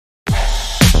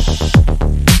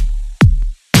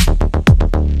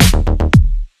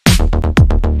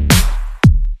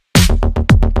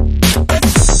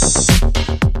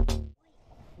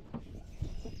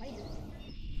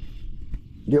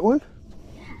Get one?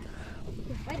 Yeah.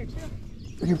 Good fighter too.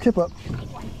 Get your tip up.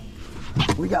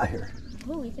 What we got here?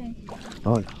 What do we think?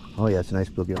 Oh yeah, it's a nice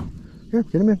bluegill. Here,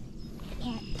 get him in.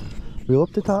 Can't. Reel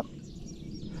up the top.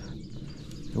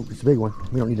 Oh, it's a big one.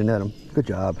 We don't need to net him. Good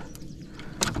job.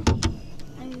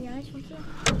 Nice one too.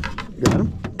 Got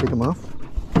him. Take him off.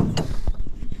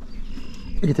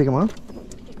 You can take him off.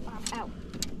 Take him off. Out.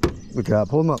 Good job.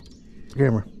 Hold him up.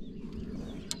 Camera.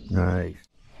 Nice.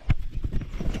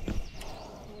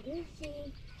 What is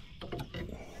he?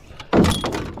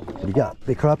 What do you got?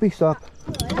 Big crappie? Stop.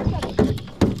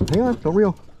 Hang on. Don't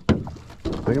reel.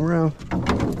 Bring him around.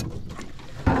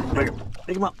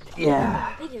 Pick him up.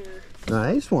 Yeah. Bigger.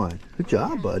 Nice one. Good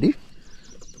job, buddy.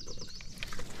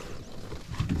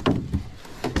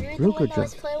 Real good job.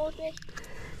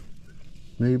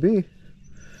 Maybe.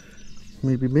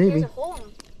 Maybe. There's a hole in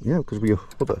him. Yeah, because we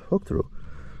put the hook through.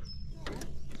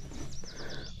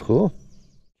 Cool.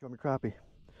 Show me crappie.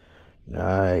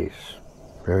 Nice.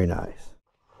 Very nice.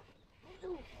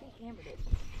 Ooh, he hammered it.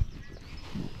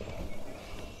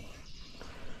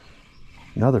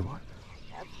 Another one.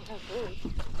 That's really.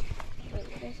 Wait,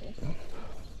 what is this?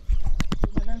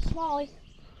 Another smallie.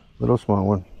 Little small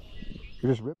one.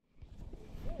 You're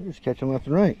just catching left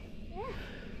and right. Yeah.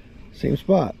 Same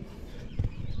spot.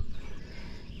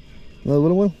 Another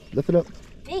little one. Lift it up.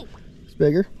 Big. It's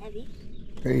bigger. Heavy.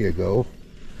 There you go.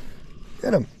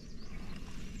 Get him.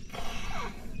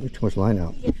 There's too much line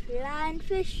out. Get flying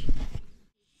fish.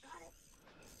 Got it.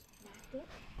 Knocked it.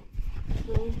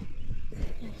 Boom.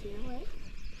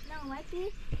 No, might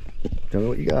be. Tell me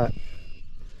what you got.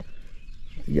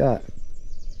 You got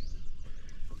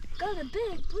Got a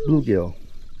big blue. bluegill.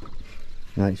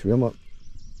 Nice. Reel him up.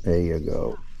 There you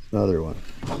go. Another one.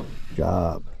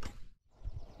 Job.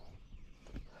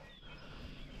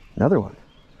 Another one.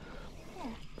 Yeah.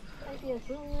 Might be a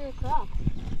blue little crop.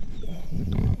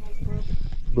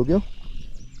 Bluegill?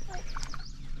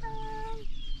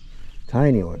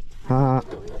 Tiny one. Ha.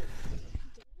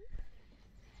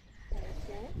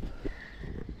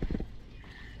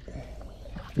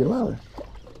 Get him out of there.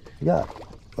 You got it.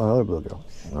 Oh, another bluegill.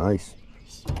 Nice.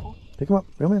 Small. Pick him up.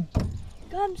 Bring him in.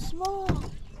 Got him small.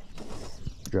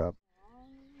 Good job.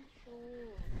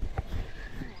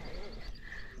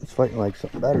 It's fighting like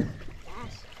something better.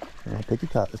 Yes. Yeah, pick your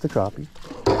top. It's the crappie.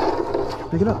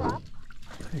 Pick it up.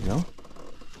 There you go.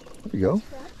 There you go.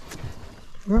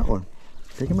 Got one.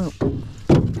 Take him out.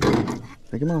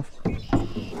 Take him off.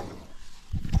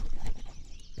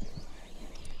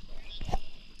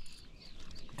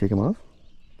 Take him off?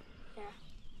 Yeah.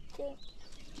 See?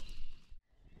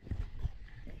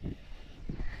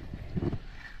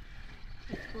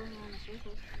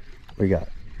 What you got?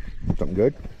 Something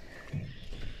good?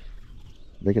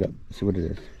 Pick it up. See what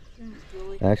it is.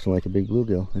 Acting like a big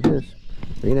bluegill. It is.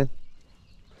 Lean in.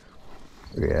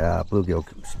 Yeah, bluegill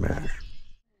can smash.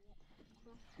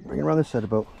 Bring it around this side of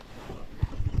the boat.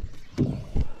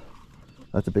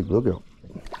 That's a big bluegill.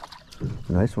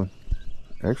 Nice one.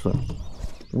 Excellent.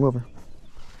 Come over.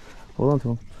 Hold on to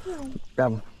him.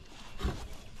 Grab him.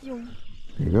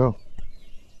 There you go.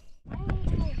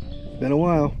 It's been a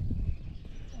while.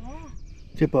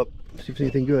 Tip up. See if there's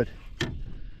anything good.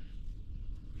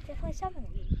 Definitely something.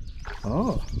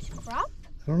 Oh. Crop?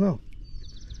 I don't know.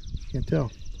 Can't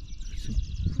tell. It's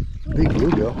a big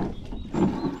bluegill.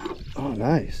 Oh,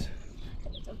 nice.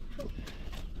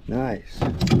 Nice.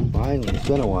 Finally, it's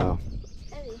been a while.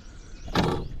 Heavy.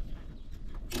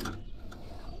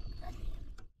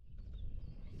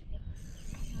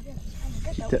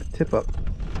 Tip up.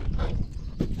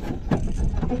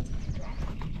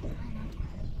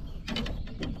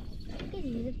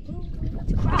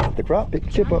 The crop, pick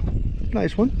the chip up.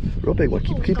 Nice one. Real big one.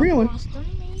 Keep reeling.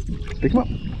 Pick him up.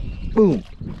 Boom.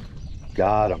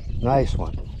 Got him. Nice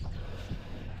one.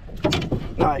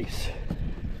 Nice.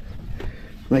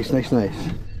 Nice, nice, nice.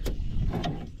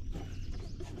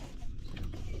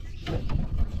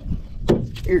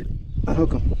 Here,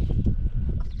 unhook him.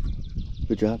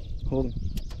 Good job. Hold him.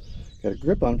 Got a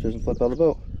grip on him so he doesn't flip out of the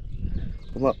boat.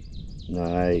 Come up.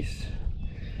 Nice.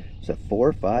 Is that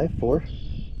 4, 5, 4?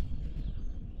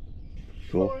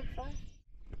 Cool. 4, 5.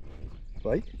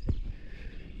 Bite.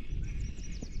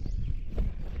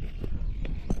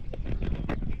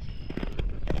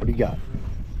 What do you got?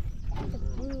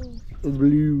 A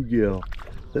bluegill.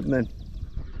 Flip him in.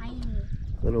 Tiny.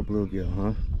 Little bluegill,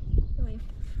 huh?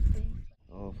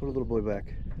 Oh, put a little boy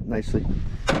back nicely.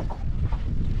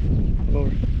 Come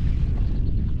over.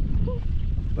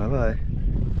 Bye bye.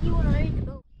 You want to read the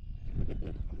boat?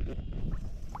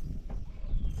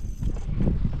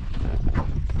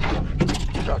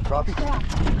 Good job, crappie. Yeah.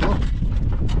 Come on.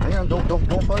 Hang on. around. Don't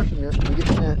push in there. Let me get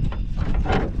the net.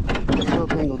 Get so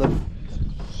tangled up.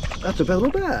 That's a little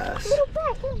bass. Little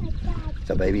bass, oh my god. It's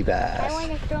a baby bass. I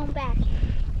want to throw him back.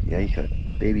 Yeah, you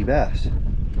could. Baby bass.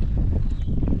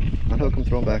 Unhook him,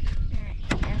 throw him back.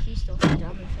 Alright, yeah, he's still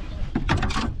jumping.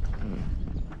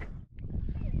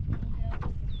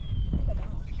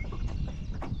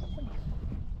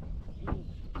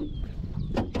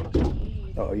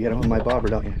 Oh, you got him on my bobber,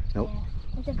 don't you? Nope.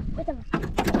 What's a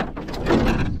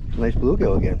Nice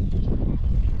bluegill again.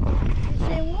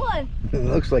 same one. It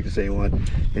looks like the same one.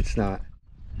 It's not.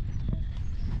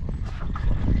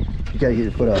 You gotta get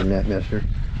your foot out of the net, mister.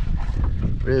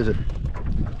 Where is it?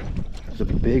 It's a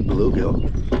big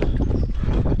bluegill.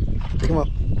 Pick him up.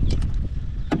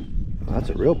 Oh, that's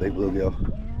a real big bluegill.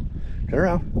 Turn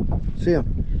around. See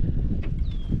him.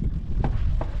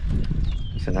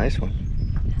 It's a nice one.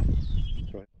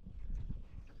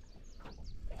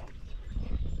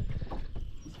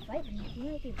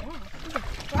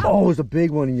 Oh, it was a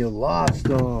big one and you lost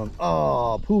him.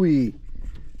 Oh, pooey.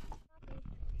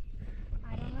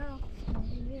 I don't know.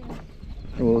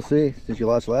 We'll see. Since you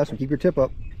lost the last one, keep your tip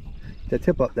up. That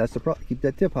tip up. That's the problem. Keep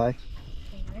that tip high.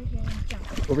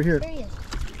 Over here. There he is.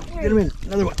 Get him in.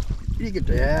 Another one. You get.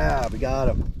 Yeah, we got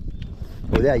him.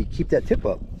 Oh yeah, you keep that tip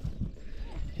up.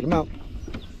 Get him out.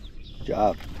 Good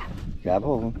job. Grab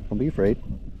hold of him. Don't be afraid.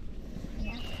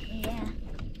 Yeah.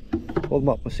 Hold him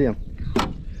up. Let's see him.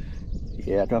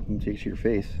 Yeah, drop him so you can see your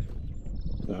face.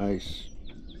 Nice.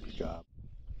 Good job.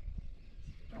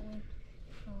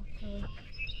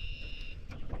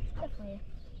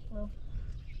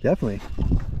 Definitely.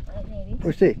 Maybe.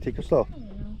 Let's see. Take it slow. I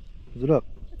don't know. Hold it up.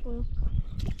 It's blue.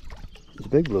 It's a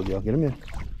big bluegill. Get him in.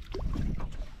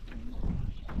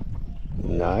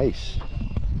 Nice.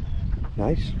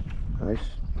 Nice. Nice.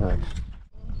 Nice.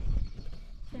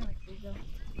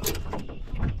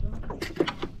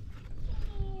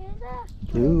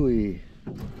 Bluey.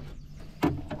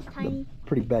 Tiny.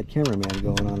 Pretty bad cameraman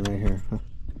going on right here. Huh?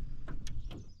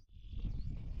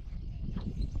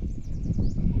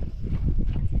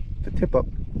 The tip up.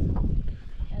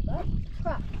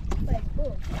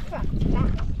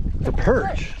 The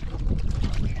perch.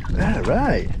 All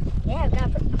right. Yeah, I've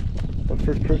got The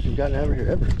first perch you've gotten ever here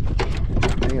ever.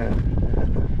 Hang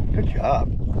on. Good job.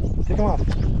 Take him off.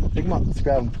 Take him off. Let's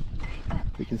grab him.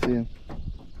 We can see him.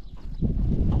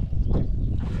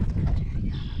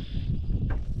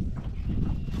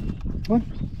 Come on.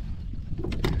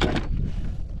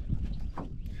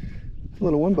 It's a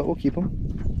little one, but we'll keep him.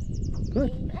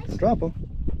 Good. Don't drop him.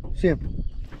 See him.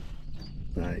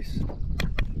 Nice.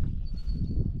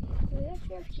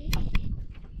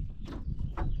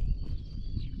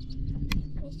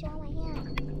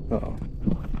 Uh-oh.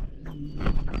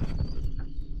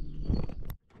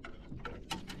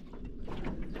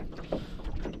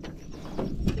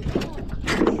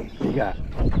 You got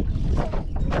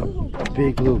a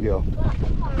big bluegill.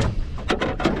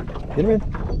 Get him in.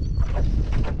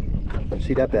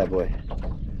 See that bad boy.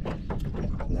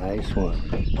 Nice one.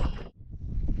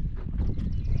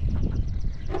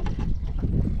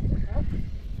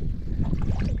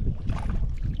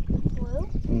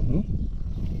 Blue?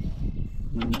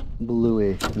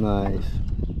 Bluey. Nice.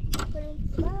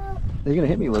 You're gonna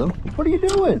hit me with him. What are you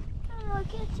doing? Oh, I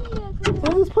can't see it.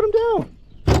 Oh, let's put him down.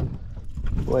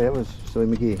 Boy, that was Silly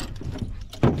McGee.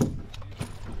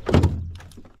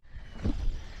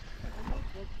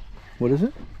 What is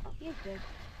it? He's good.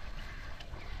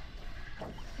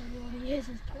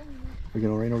 We're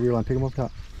gonna rain over your line. Pick him up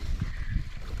top.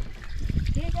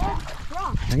 Here's that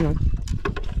rock. Hang on.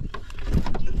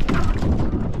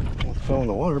 Well, it's fell in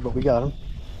the water, but we got him.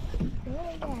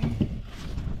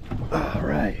 All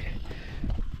right.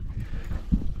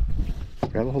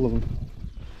 Grab a hold of him.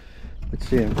 Let's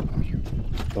see him.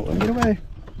 Don't let him get away.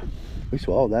 We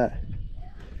swallowed that.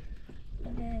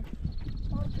 Okay.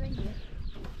 I'll drink it.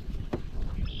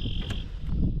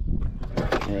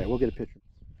 All right, we'll get a picture.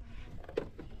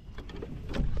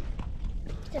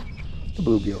 The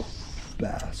bluegill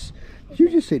bass. Did you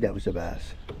just say that was a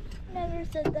bass? Never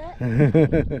said that.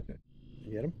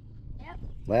 You get him? Yep.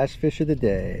 Last fish of the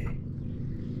day.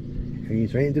 And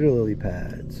he's right into the lily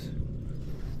pads.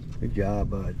 Good job,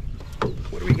 bud.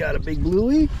 What do we got? A big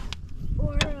bluey?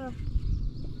 Or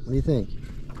What do you think?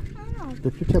 I don't know.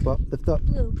 Lift your tip up. Lift up.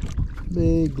 Blue.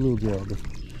 Big bluegill.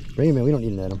 Bring him in. We don't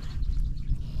need to net him.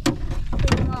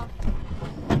 Take him off.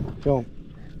 Go.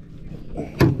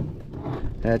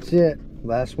 That's it.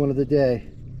 Last one of the day.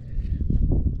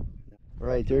 All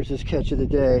right, there's this catch of the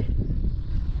day.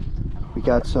 We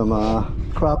got some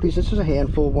crappies. This is a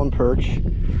handful, one perch.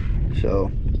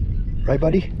 So, right,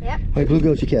 buddy? Yep. How many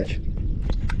bluegills you catch?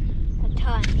 A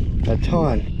ton. A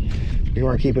ton. We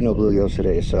weren't keeping no bluegills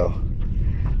today, so.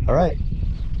 All right.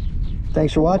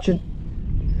 Thanks for watching.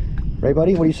 Right,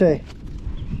 buddy? What do you say?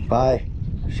 Bye.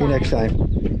 See you next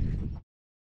time.